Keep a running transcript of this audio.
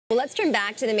Well, let's turn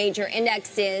back to the major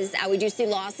indexes. We do see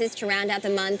losses to round out the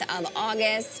month of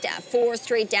August. 4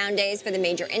 straight down days for the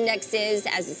major indexes.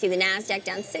 As you see, the NASDAQ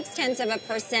down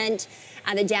 0.6%.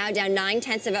 The Dow down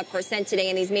 0.9% today,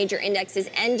 and these major indexes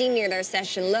ending near their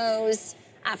session lows.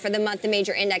 For the month, the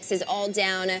major indexes all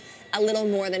down a little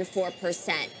more than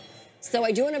 4%. So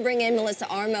I do want to bring in Melissa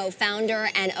Armo, founder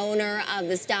and owner of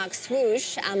the stock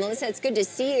Swoosh. Melissa, it's good to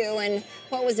see you. And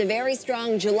what was a very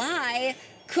strong July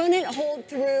couldn't hold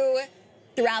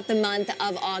throughout the month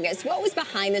of August. What was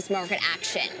behind this market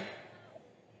action?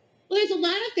 Well, there's a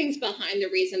lot of things behind the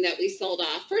reason that we sold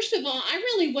off. First of all, I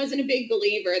really wasn't a big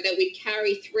believer that we'd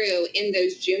carry through in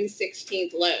those June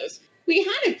 16th lows. We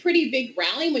had a pretty big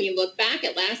rally when you look back.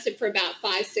 It lasted for about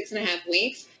 6.5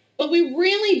 weeks. But we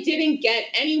really didn't get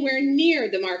anywhere near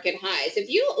the market highs.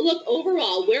 If you look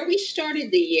overall where we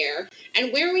started the year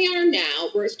and where we are now,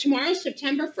 whereas tomorrow's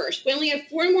September 1st, we only have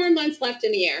 4 more months left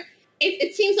in the year.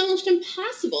 It seems almost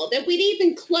impossible that we'd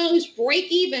even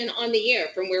break even on the year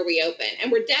from where we open.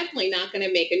 And we're definitely not going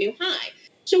to make a new high.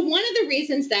 So one of the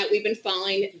reasons that we've been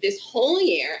falling this whole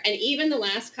year, and even the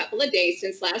last couple of days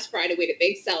since last Friday, we had a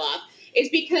big sell-off, is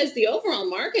because the overall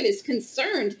market is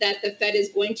concerned that the Fed is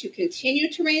going to continue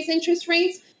to raise interest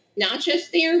rates, not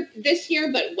just this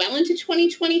year, but well into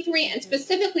 2023. And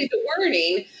specifically the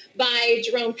wording by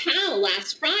Jerome Powell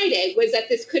last Friday was that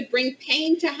this could bring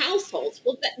pain to households.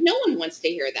 Well, no one wants to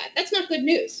hear that. That's not good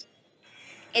news.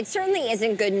 It certainly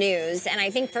isn't good news, and I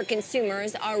think for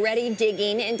consumers already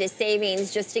digging into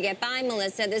savings just to get by,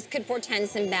 Melissa, this could portend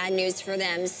some bad news for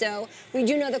them. So we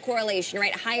do know the correlation,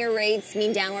 right? Higher rates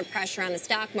mean downward pressure on the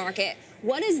stock market.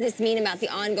 What does this mean about the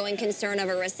ongoing concern of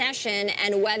a recession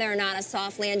and whether or not a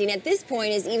soft landing at this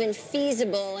point is even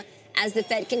feasible as the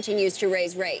Fed continues to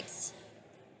raise rates?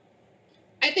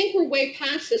 I think we're way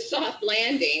past the soft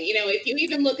landing. You know, if you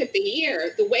even look at the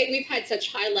year, the way we've had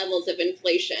such high levels of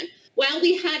inflation, while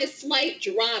we had a slight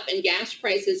drop in gas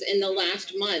prices in the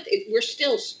last month, we're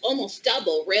still almost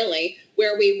double, really,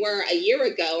 where we were a year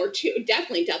ago, or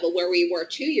definitely double where we were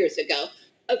 2 years ago.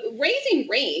 Raising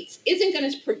rates isn't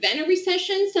going to prevent a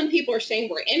recession. Some people are saying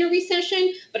we're in a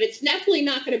recession, but it's definitely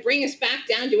not going to bring us back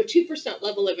down to a 2%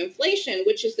 level of inflation,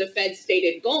 which is the Fed's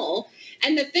stated goal.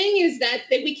 And the thing is that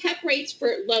we kept rates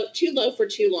too low for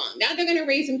too long. Now they're going to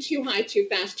raise them too high, too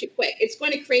fast, too quick. It's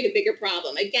going to create a bigger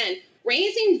problem. Again,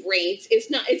 raising rates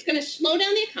it's going to slow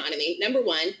down the economy, number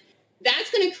one.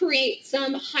 That's going to create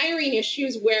some hiring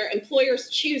issues where employers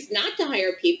choose not to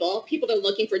hire people that are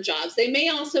looking for jobs. They may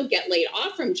also get laid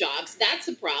off from jobs. That's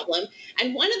a problem.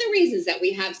 And one of the reasons that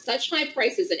we have such high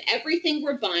prices in everything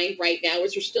we're buying right now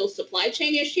is there's still supply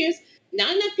chain issues.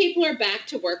 Not enough people are back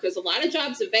to work. There's a lot of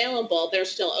jobs available that are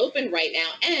still open right now.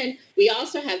 And we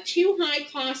also have too high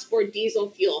costs for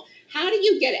diesel fuel. How do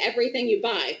you get everything you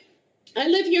buy? I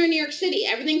live here in New York City.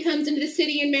 Everything comes into the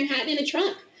city in Manhattan in a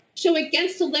truck. So it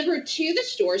gets delivered to the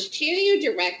stores, to you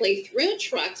directly through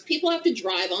trucks. People have to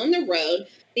drive on the road.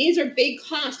 These are big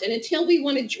costs. And until we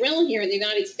want to drill here in the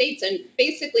United States and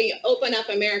basically open up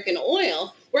American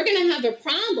oil, we're going to have a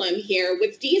problem here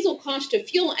with diesel cost of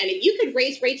fuel. And if you could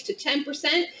raise rates to 10%,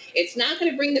 it's not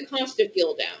going to bring the cost of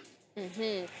fuel down.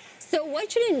 Mm-hmm. So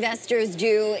what should investors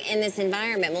do in this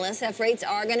environment, Melissa? If rates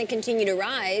are going to continue to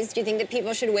rise, do you think that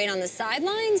people should wait on the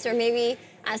sidelines or maybe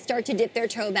start to dip their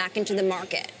toe back into the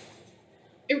market?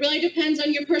 It really depends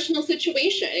on your personal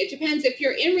situation. It depends if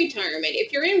you're in retirement.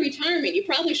 If you're in retirement, you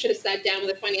probably should have sat down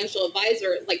with a financial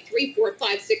advisor like 3, 4,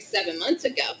 5, 6, 7 months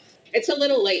ago. It's a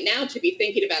little late now to be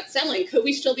thinking about selling. Could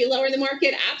we still be lower in the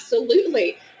market?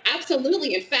 Absolutely.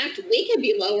 Absolutely. In fact, we could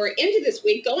be lower into this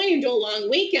week, going into a long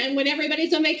weekend when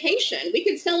everybody's on vacation. We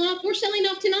could sell off. We're selling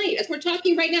off tonight. As we're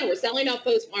talking right now, we're selling off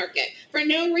post-market for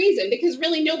no reason because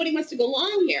really nobody wants to go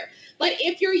long here. But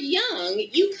if you're young,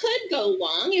 you could go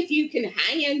long if you can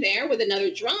hang in there with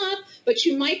another drop, but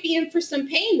you might be in for some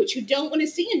pain, which you don't want to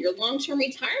see in your long-term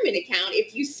retirement account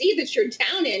if you see that you're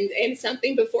down in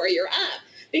something before you're up.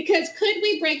 Because could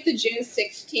we break the June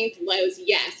 16th lows?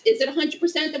 Yes. Is it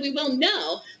 100% that we will?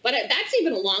 No. But that's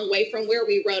even a long way from where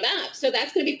we rode up. So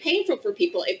that's going to be painful for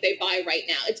people if they buy right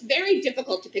now. It's very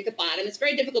difficult to pick a bottom. It's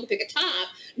very difficult to pick a top.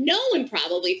 No one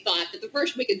probably thought that the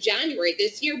first week of January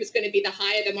this year was going to be the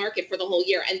high of the market for the whole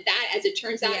year. And that, as it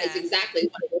turns out, is exactly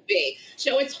what it will be.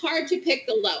 So it's hard to pick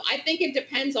the low. I think it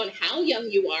depends on how young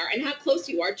you are and how close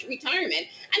you are to retirement.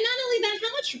 And not only that,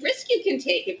 how much risk you can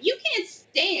take. If you can't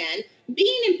stand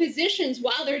being in positions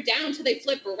while they're down till they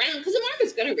flip around, because the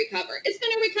market's going to recover. It's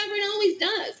going to recover and always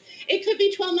does. It could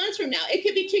be 12 months from now. It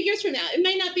could be 2 years from now. It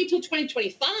may not be till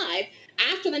 2025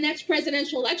 after the next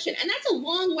presidential election. And that's a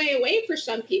long way away for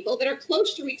some people that are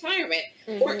close to retirement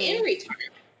or in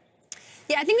retirement.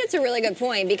 Yeah, I think that's a really good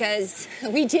point because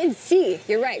we did see,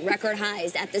 you're right, record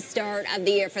highs at the start of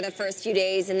the year for the first few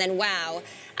days. And then, wow,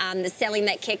 the selling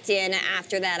that kicked in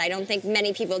after that. I don't think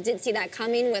many people did see that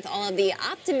coming with all of the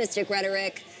optimistic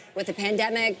rhetoric with the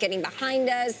pandemic getting behind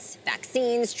us,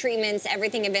 vaccines, treatments,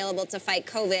 everything available to fight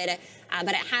COVID. But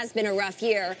it has been a rough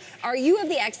year. Are you of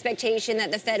the expectation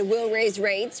that the Fed will raise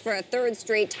rates for a third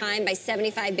straight time by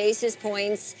 75 basis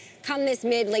points come this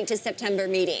mid-late to September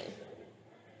meeting?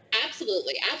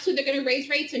 Absolutely. Absolutely. They're going to raise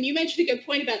rates. And you mentioned a good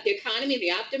point about the economy,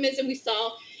 the optimism we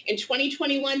saw in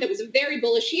 2021. That was a very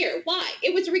bullish year. Why?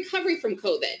 It was a recovery from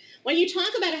COVID. When you talk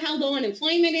about how low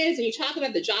unemployment is and you talk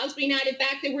about the jobs being added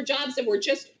back, they were jobs that were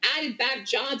just added back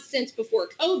jobs since before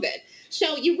COVID.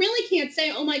 So you really can't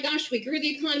say, oh my gosh, we grew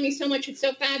the economy so much, it's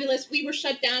so fabulous. We were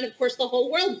shut down. Of course, the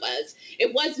whole world was.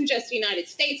 It wasn't just the United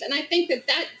States. And I think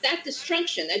that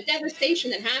destruction, that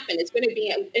devastation that happened is going to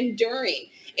be enduring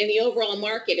in the overall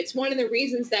market. It's one of the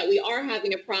reasons that we are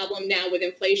having a problem now with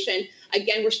inflation.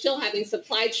 Again, we're still having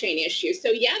supply chain issues. So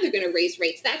yeah, they're going to raise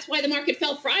rates. That's why the market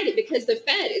fell Friday, because the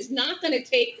Fed is not going to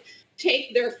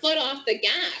take their foot off the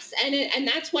gas. And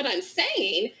that's what I'm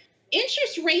saying.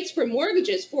 Interest rates for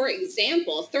mortgages, for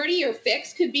example, 30-year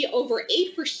fix could be over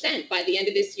 8% by the end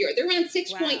of this year. They're around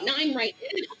 6.9 right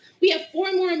now. We have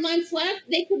 4 more months left.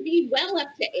 They could be well up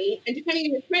to 8, and depending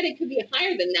on your credit, could be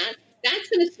higher than that. That's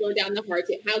going to slow down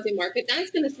the housing market.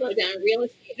 That's going to slow down real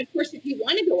estate. And of course, if you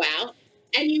want to go out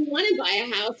and you want to buy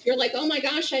a house, you're like, oh my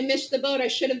gosh, I missed the boat. I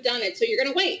should have done it. So you're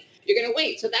going to wait. You're going to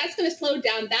wait. So that's going to slow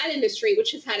down that industry,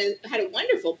 which has had a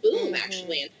wonderful boom,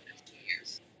 actually, in the past 2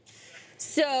 years.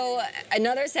 So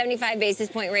another 75 basis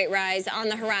point rate rise on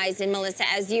the horizon, Melissa,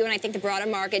 as you and I think the broader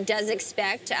market does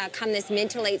expect come this mid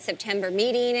to late September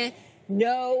meeting.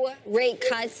 No rate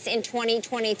cuts in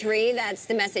 2023. That's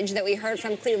the message that we heard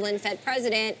from Cleveland Fed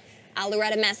President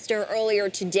Loretta Mester earlier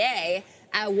today.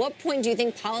 At what point do you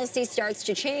think policy starts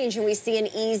to change and we see an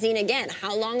easing again?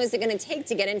 How long is it going to take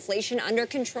to get inflation under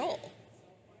control?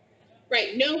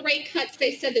 Right. No rate cuts,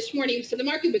 they said this morning. So the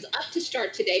market was up to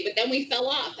start today, but then we fell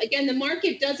off. Again, the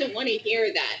market doesn't want to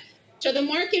hear that. So the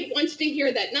market wants to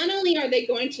hear that not only are they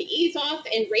going to ease off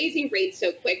and raising rates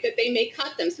so quick that they may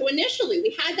cut them. So initially,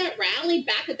 we had that rally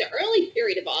back at the early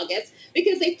period of August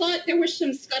because they thought there was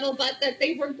some scuttlebutt that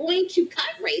they were going to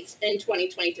cut rates in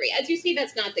 2023. As you see,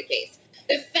 that's not the case.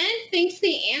 The Fed thinks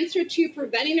the answer to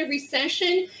preventing a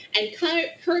recession and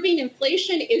curbing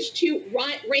inflation is to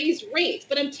raise rates.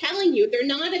 But I'm telling you, they're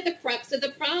not at the crux of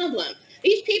the problem.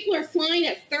 These people are flying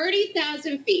at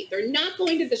 30,000 feet. They're not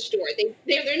going to the store.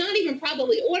 They're not even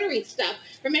probably ordering stuff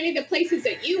from any of the places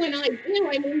that you and I do.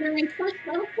 I mean, they're in such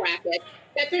wealth brackets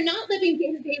that they're not living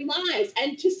day-to-day lives.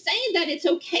 And to say that it's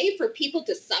okay for people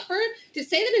to suffer, to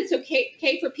say that it's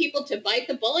okay for people to bite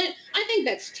the bullet, I think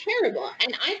that's terrible.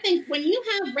 And I think when you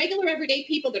have regular everyday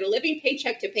people that are living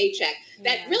paycheck to paycheck,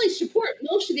 that really support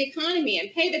most of the economy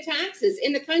and pay the taxes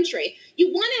in the country,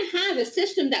 you want to have a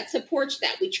system that supports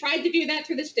that. We tried to do that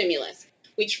through the stimulus.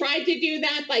 We tried to do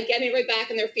that by getting right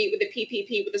back on their feet with the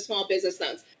PPP, with the small business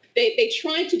loans. They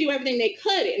tried to do everything they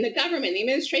could in the government, the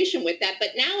administration with that. But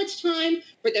now it's time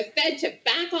for the Fed to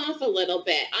back off a little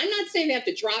bit. I'm not saying they have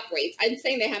to drop rates. I'm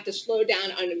saying they have to slow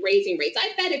down on raising rates.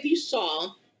 I bet if you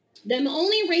saw them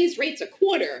only raise rates a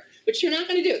quarter, which you're not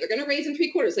going to do. They're going to raise them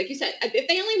 3/4, like you said. If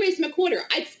they only raise them a quarter,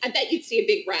 I bet you'd see a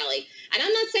big rally. And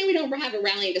I'm not saying we don't have a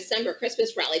rally in December,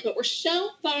 Christmas rally, but we're so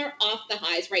far off the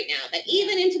highs right now that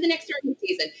even into the next earnings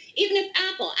season, even if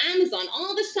Apple, Amazon,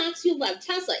 all the stocks you love,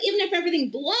 Tesla, even if everything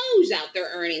blows out their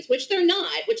earnings, which they're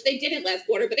not, which they didn't last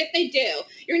quarter, but if they do,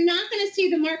 you're not going to see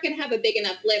the market have a big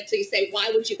enough lift. So you say,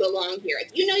 why would you go long here?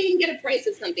 If you know you can get a price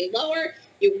of something lower,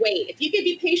 you wait. If you can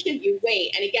be patient, you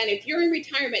wait. And again, if you're in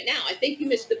retirement now, I think you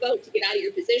missed the boat to get out of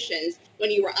your positions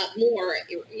when you were up more,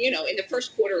 in the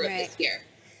first quarter of this year.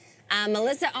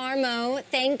 Melissa Armo,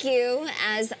 thank you,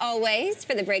 as always,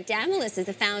 for the breakdown. Melissa is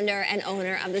the founder and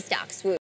owner of the stock Swoosh.